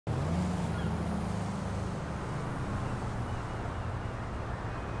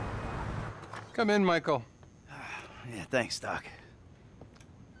Come in, Michael. Yeah, thanks, Doc.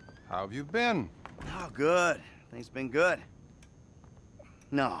 How have you been? Oh, good. Things been good.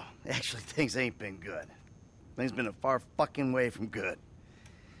 No, actually, things ain't been good. Things been a far fucking way from good.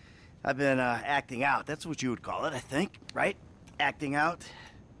 I've been, acting out. That's what you would call it, I think, right? Acting out.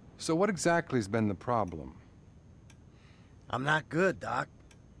 So what exactly has been the problem? I'm not good, Doc.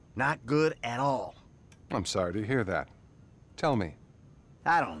 Not good at all. I'm sorry to hear that. Tell me.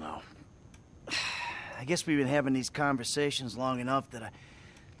 I don't know. I guess we've been having these conversations long enough that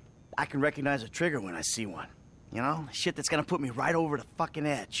I can recognize a trigger when I see one. You know? Shit that's gonna put me right over the fucking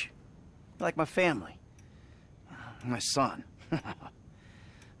edge. Like my family. My son.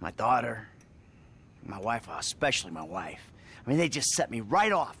 My daughter. My wife, especially my wife. I mean, they just set me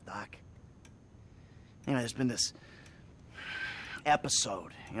right off, Doc. You know, there's been this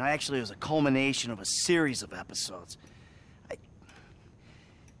episode. You know, actually it was a culmination of a series of episodes.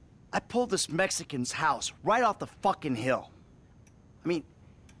 I pulled this Mexican's house right off the fucking hill. I mean,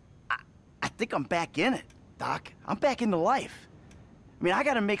 I think I'm back in it, Doc. I'm back into life. I mean, I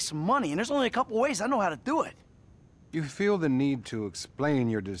gotta make some money, and there's only a couple ways I know how to do it. You feel the need to explain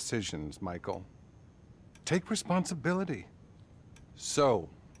your decisions, Michael. Take responsibility. So,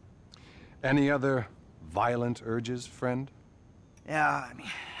 any other violent urges, friend? Yeah, I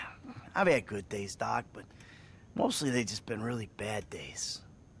mean, I've had good days, Doc, but mostly they've just been really bad days.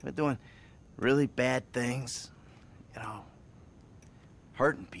 I've been doing really bad things, you know,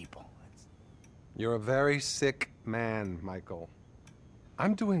 hurting people. You're a very sick man, Michael.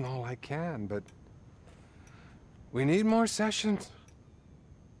 I'm doing all I can, but we need more sessions.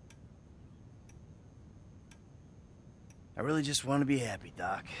 I really just want to be happy,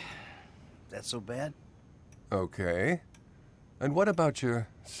 Doc. That so bad? Okay. And what about your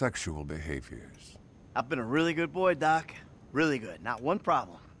sexual behaviors? I've been a really good boy, Doc. Really good. Not one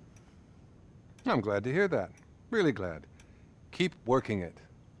problem. I'm glad to hear that. Really glad. Keep working it.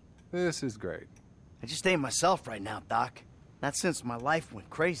 This is great. I just ain't myself right now, Doc. Not since my life went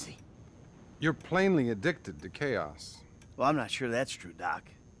crazy. You're plainly addicted to chaos. Well, I'm not sure that's true, Doc.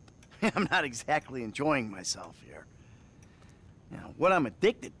 I'm not exactly enjoying myself here. You know, what I'm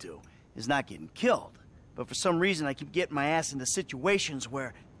addicted to is not getting killed. But for some reason, I keep getting my ass into situations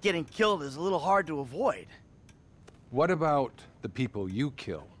where getting killed is a little hard to avoid. What about the people you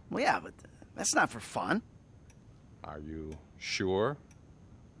kill? Well, yeah, but that's not for fun. Are you sure?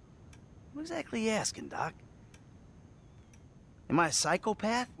 What exactly are you asking, Doc? Am I a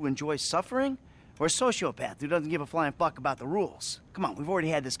psychopath who enjoys suffering? Or a sociopath who doesn't give a flying fuck about the rules? Come on, we've already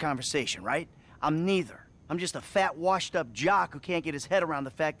had this conversation, right? I'm neither. I'm just a fat, washed-up jock who can't get his head around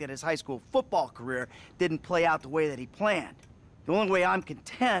the fact that his high school football career didn't play out the way that he planned. The only way I'm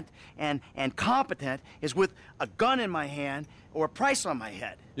content and competent is with a gun in my hand or a price on my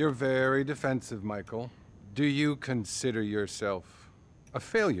head. You're very defensive, Michael. Do you consider yourself a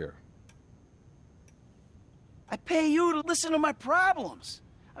failure? I pay you to listen to my problems.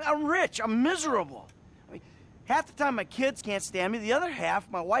 I'm rich. I'm miserable. I mean, half the time my kids can't stand me. The other half,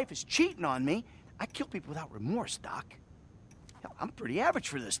 my wife is cheating on me. I kill people without remorse, Doc. Hell, I'm pretty average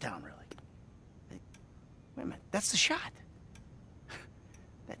for this town, really. Wait a minute. That's the shot.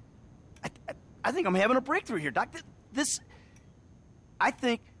 I think I'm having a breakthrough here, Doc.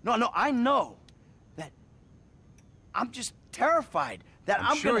 I know that I'm just terrified that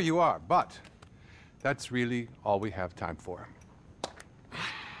I'm sure you are, but that's really all we have time for.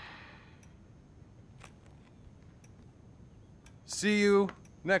 See you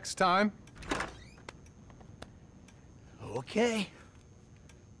next time. Okay.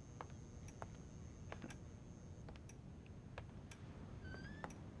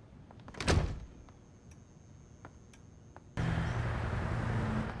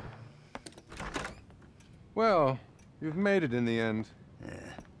 Well, you've made it in the end. Yeah.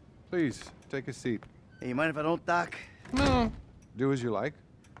 Please, take a seat. Hey, you mind if I don't, Doc? No. Do as you like.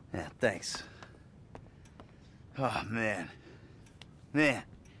 Yeah, thanks. Oh, man. Man.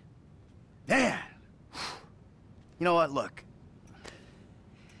 Man! You know what? Look.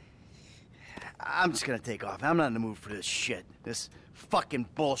 I'm just gonna take off. I'm not in the mood for this shit. This fucking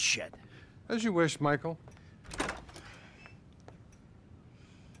bullshit. As you wish, Michael.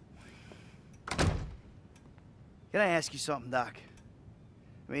 Can I ask you something, Doc?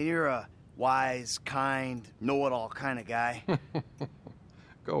 I mean, you're a wise, kind, know-it-all kind of guy.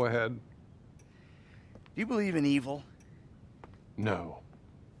 Go ahead. Do you believe in evil? No.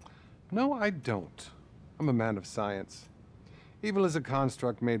 No, I don't. I'm a man of science. Evil is a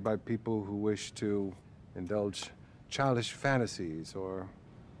construct made by people who wish to indulge childish fantasies, or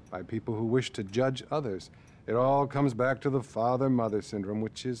by people who wish to judge others. It all comes back to the father-mother syndrome,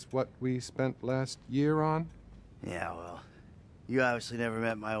 which is what we spent last year on. Yeah, well, you obviously never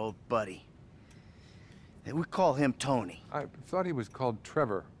met my old buddy. We call him Tony. I thought he was called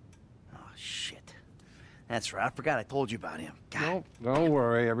Trevor. Oh, shit. That's right. I forgot I told you about him. God. No, don't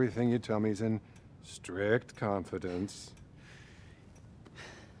worry. Everything you tell me is in strict confidence.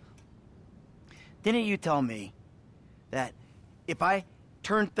 Didn't you tell me that if I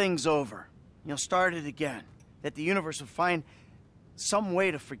turned things over, start it again, that the universe would find some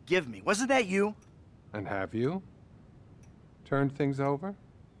way to forgive me? Wasn't that you? And have you turned things over?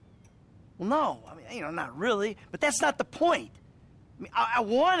 Well, no. I mean, not really. But that's not the point. I mean, I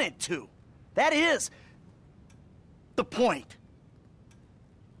wanted to. That is the point.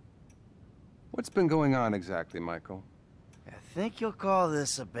 What's been going on exactly, Michael? I think you'll call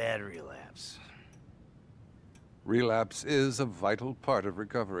this a bad relapse. Relapse is a vital part of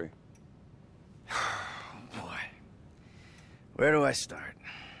recovery. Boy. Where do I start?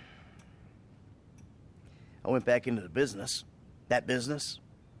 I went back into the business. That business.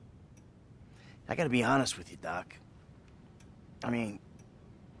 I gotta be honest with you, Doc. I mean,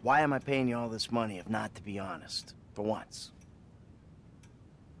 why am I paying you all this money if not to be honest? For once.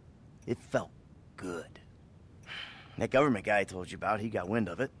 It felt good. That government guy I told you about, he got wind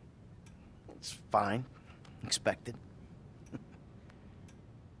of it. It's fine. Expected.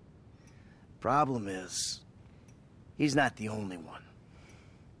 Problem is, he's not the only one.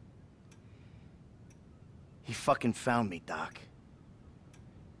 He fucking found me, Doc.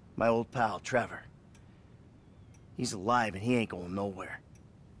 My old pal, Trevor. He's alive and he ain't going nowhere.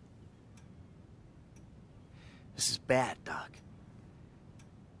 This is bad, Doc.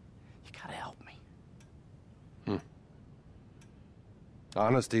 You gotta help me.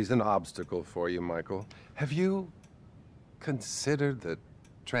 Honesty's an obstacle for you, Michael. Have you considered that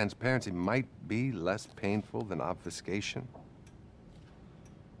transparency might be less painful than obfuscation?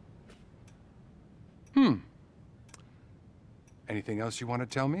 Anything else you want to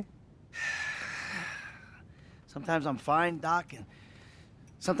tell me? Sometimes I'm fine, Doc, and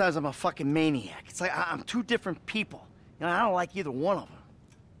sometimes I'm a fucking maniac. It's like I'm two different people. I don't like either one of them.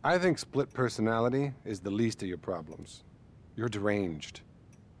 I think split personality is the least of your problems. You're deranged.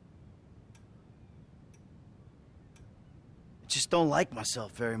 I just don't like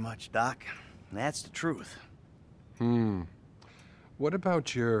myself very much, Doc. That's the truth. What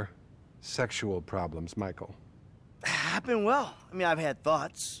about your sexual problems, Michael? I've been well. I mean, I've had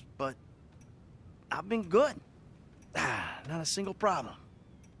thoughts, but I've been good. Not a single problem.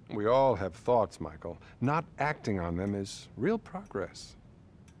 We all have thoughts, Michael. Not acting on them is real progress.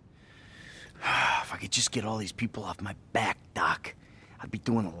 If I could just get all these people off my back, Doc, I'd be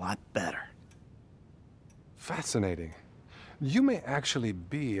doing a lot better. Fascinating. You may actually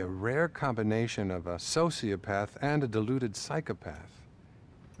be a rare combination of a sociopath and a deluded psychopath.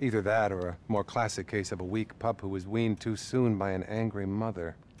 Either that or a more classic case of a weak pup who was weaned too soon by an angry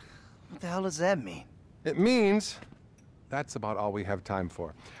mother. What the hell does that mean? It means that's about all we have time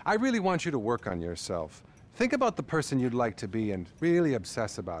for. I really want you to work on yourself. Think about the person you'd like to be and really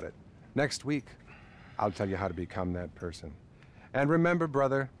obsess about it. Next week, I'll tell you how to become that person. And remember,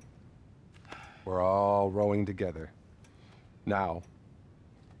 brother, we're all rowing together. Now,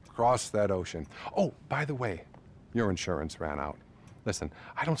 cross that ocean. Oh, by the way, your insurance ran out. Listen,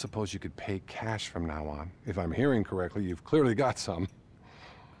 I don't suppose you could pay cash from now on. If I'm hearing correctly, you've clearly got some.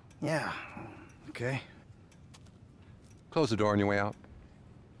 Yeah, okay. Close the door on your way out.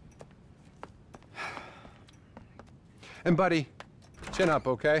 And buddy, chin up,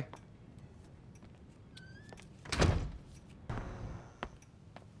 okay?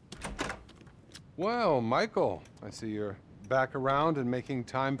 Well, Michael, I see you're back around and making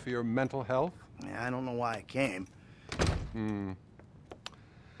time for your mental health. Yeah, I don't know why I came.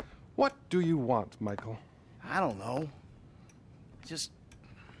 What do you want, Michael? I don't know.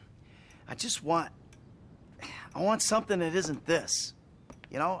 I just want... I want something that isn't this.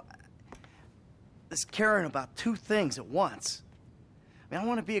 This caring about two things at once. I mean, I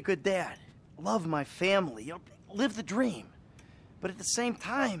want to be a good dad, love my family, live the dream. But at the same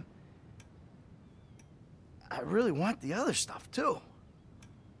time, I really want the other stuff, too.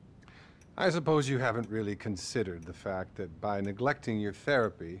 I suppose you haven't really considered the fact that by neglecting your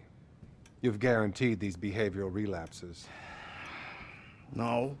therapy, you've guaranteed these behavioral relapses.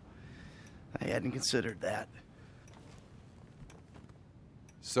 No, I hadn't considered that.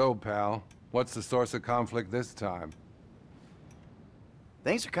 So, pal, what's the source of conflict this time?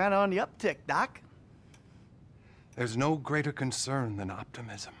 Things are kind of on the uptick, Doc. There's no greater concern than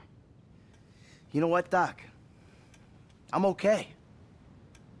optimism. You know what, Doc? I'm okay.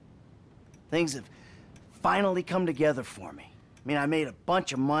 Things have finally come together for me. I mean, I made a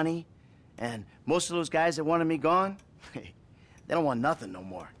bunch of money, and most of those guys that wanted me gone, they don't want nothing no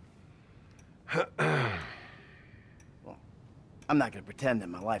more. Well, I'm not gonna pretend that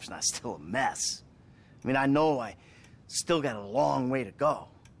my life's not still a mess. I mean, I know I still got a long way to go.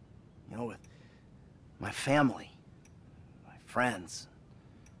 You know, with my family, my friends,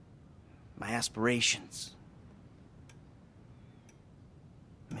 my aspirations.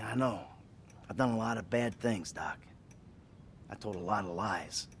 I mean, I know I've done a lot of bad things, Doc. I told a lot of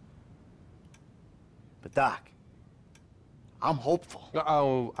lies. But Doc, I'm hopeful.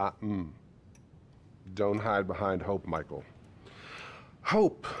 Don't hide behind hope, Michael.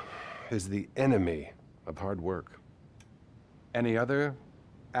 Hope is the enemy of hard work. Any other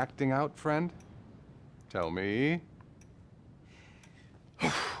acting out, friend? Tell me.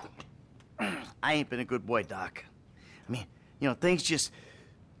 I ain't been a good boy, Doc. I mean, you know, things just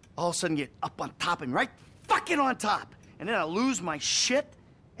all of a sudden get up on top of me, right fucking on top. And then I lose my shit,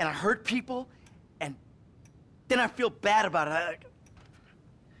 and I hurt people, and then I feel bad about it.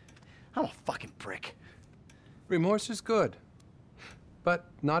 I'm a fucking prick. Remorse is good, but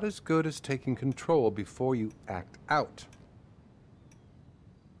not as good as taking control before you act out.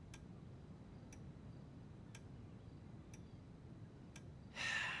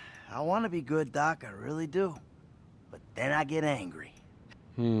 I want to be good, Doc, I really do. But then I get angry.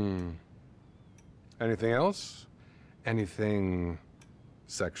 Anything else? Anything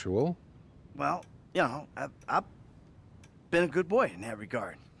sexual? Well, you know, I've been a good boy in that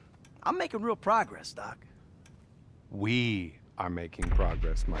regard. I'm making real progress, Doc. We are making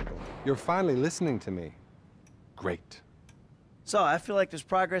progress, Michael. You're finally listening to me. Great. So I feel like there's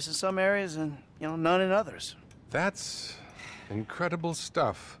progress in some areas and, you know, none in others. That's incredible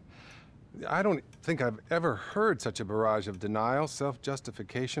stuff. I don't think I've ever heard such a barrage of denial,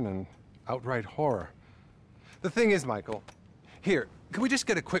 self-justification, and outright horror. The thing is, Michael, here, can we just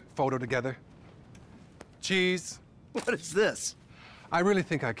get a quick photo together? Cheese. What is this? I really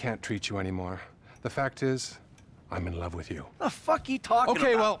think I can't treat you anymore. The fact is, I'm in love with you. The fuck you talking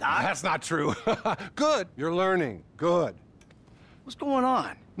Okay, well, about, Doc? that's not true. Good. You're learning. Good. What's going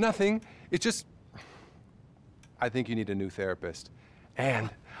on? Nothing. It's just... I think you need a new therapist. And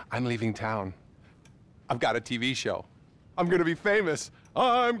I'm leaving town. I've got a TV show. I'm gonna be famous.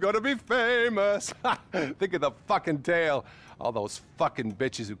 I'm gonna be famous. Think of the fucking tale. All those fucking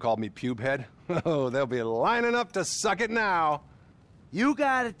bitches who called me pubehead. Oh, they'll be lining up to suck it now. You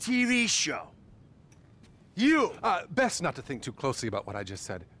got a TV show. You! Best not to think too closely about what I just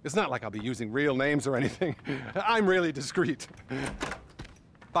said. It's not like I'll be using real names or anything. I'm really discreet.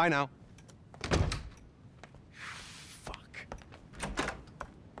 Bye now.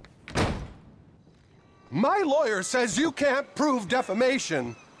 My lawyer says you can't prove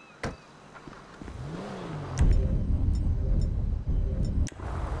defamation.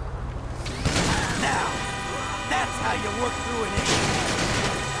 Now, that's how you work through an issue.